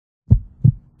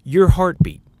Your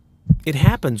heartbeat. It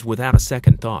happens without a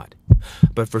second thought.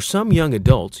 But for some young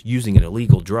adults using an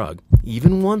illegal drug,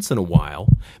 even once in a while,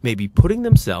 may be putting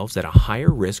themselves at a higher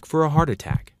risk for a heart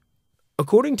attack.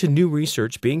 According to new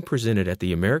research being presented at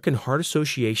the American Heart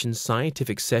Association's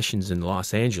scientific sessions in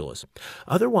Los Angeles,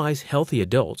 otherwise healthy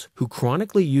adults who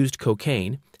chronically used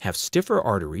cocaine have stiffer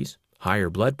arteries,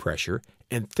 higher blood pressure,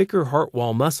 and thicker heart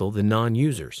wall muscle than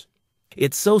non-users.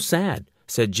 "It's so sad,"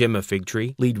 said Gemma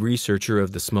Figtree, lead researcher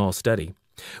of the small study.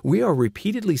 "We are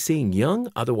repeatedly seeing young,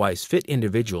 otherwise fit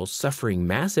individuals suffering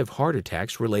massive heart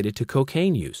attacks related to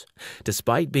cocaine use.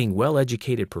 Despite being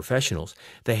well-educated professionals,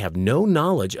 they have no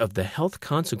knowledge of the health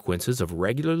consequences of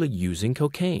regularly using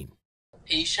cocaine."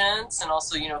 Patients and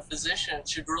also, physicians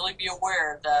should really be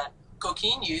aware that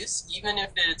cocaine use, even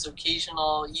if it's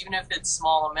occasional, even if it's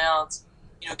small amounts,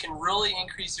 can really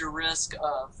increase your risk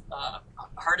of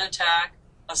heart attack,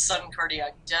 of sudden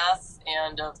cardiac death,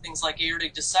 and of things like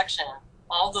aortic dissection.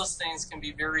 All those things can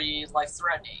be very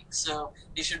life-threatening. So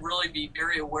they should really be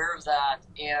very aware of that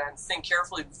and think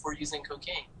carefully before using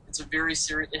cocaine.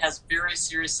 It has very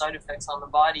serious side effects on the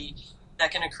body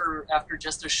that can occur after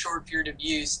just a short period of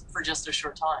use for just a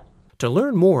short time. To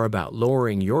learn more about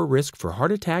lowering your risk for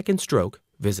heart attack and stroke,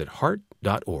 visit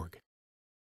heart.org.